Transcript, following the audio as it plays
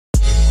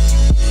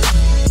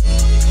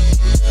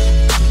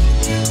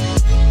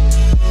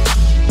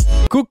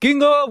cooking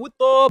with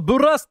the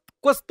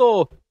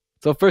BreastQuest.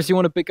 So first you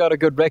want to pick out a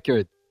good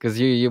record, because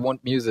you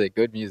want music,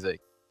 good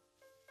music.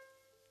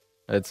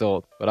 It's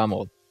old, but I'm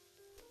old.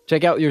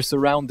 Check out your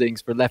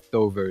surroundings for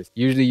leftovers.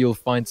 Usually you'll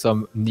find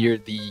some near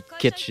the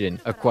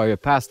kitchen. Acquire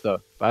pasta.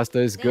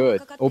 Pasta is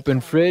good. Open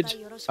fridge.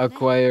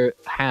 Acquire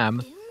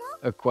ham.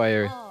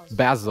 Acquire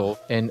basil.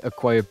 And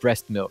acquire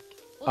breast milk.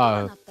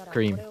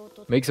 Cream.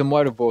 Make some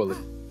water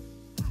boiling.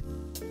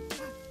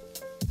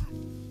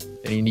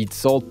 And you need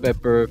salt,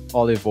 pepper,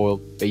 olive oil,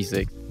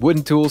 basic.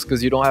 Wooden tools,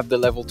 because you don't have the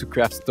level to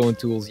craft stone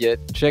tools yet.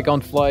 Check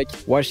on flag.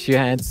 Wash your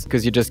hands,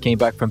 because you just came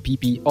back from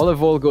pee-pee.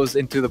 Olive oil goes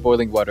into the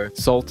boiling water.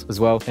 Salt as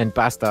well, and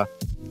pasta.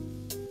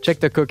 Check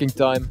the cooking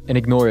time and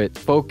ignore it.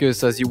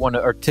 Focus as you want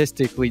to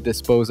artistically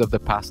dispose of the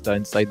pasta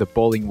inside the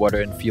boiling water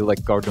and feel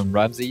like Gordon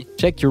Ramsay.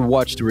 Check your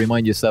watch to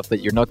remind yourself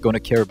that you're not going to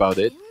care about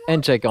it.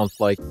 And check on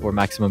flag for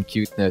maximum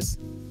cuteness.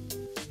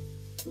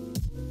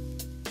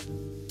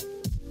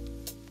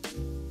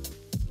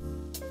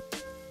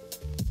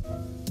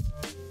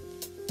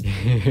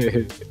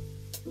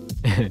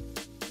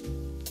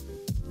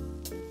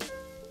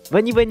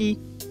 Bunny.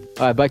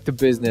 Alright, back to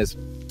business.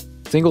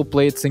 Single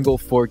plate, single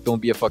fork,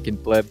 don't be a fucking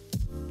pleb.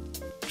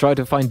 Try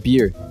to find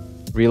beer.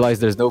 Realize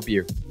there's no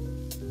beer.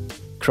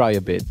 Cry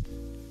a bit.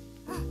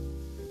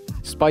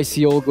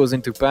 Spicy oil goes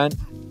into pan.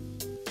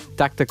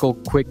 Tactical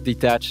quick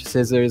detach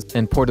scissors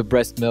and pour the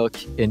breast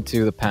milk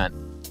into the pan.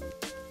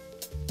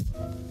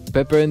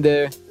 Pepper in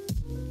there.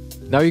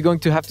 Now you're going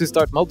to have to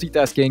start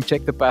multitasking.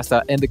 Check the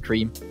pasta and the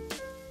cream.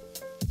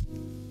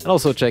 And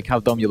also check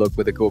how dumb you look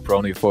with a GoPro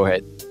on your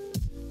forehead.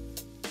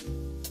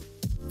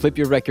 Flip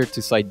your record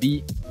to side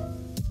B.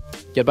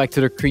 Get back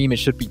to the cream, it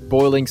should be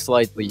boiling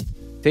slightly.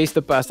 Taste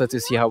the pasta to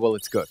see how well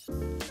it's cooked.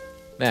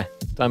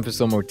 Time for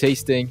some more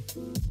tasting.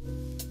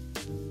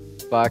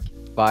 Back.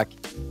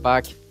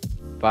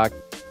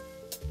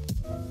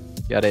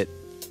 Got it.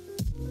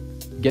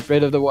 Get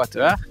rid of the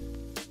water,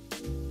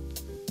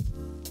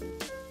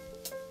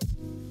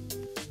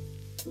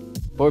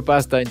 Pour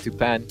pasta into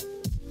pan.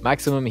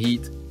 Maximum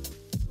heat.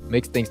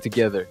 Mix things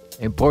together.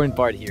 Important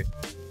part here.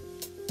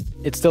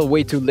 It's still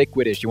way too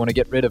liquidish, you want to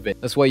get rid of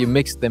it. That's why you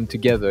mix them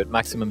together at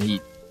maximum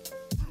heat.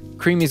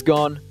 Cream is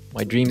gone.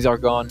 My dreams are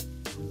gone.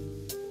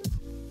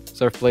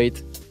 Serve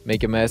plate.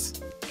 Make a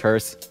mess.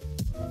 Curse.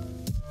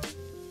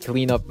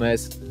 Clean up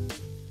mess.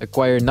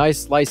 Acquire nice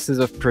slices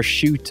of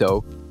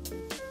prosciutto.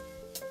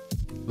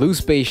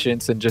 Lose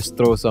patience and just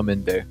throw some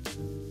in there.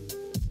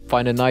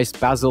 Find a nice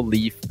basil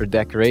leaf for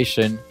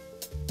decoration.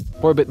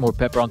 Pour a bit more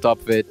pepper on top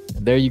of it.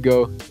 And there you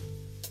go.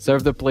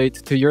 Serve the plate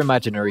to your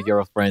imaginary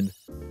girlfriend.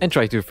 And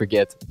try to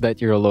forget that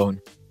you're alone.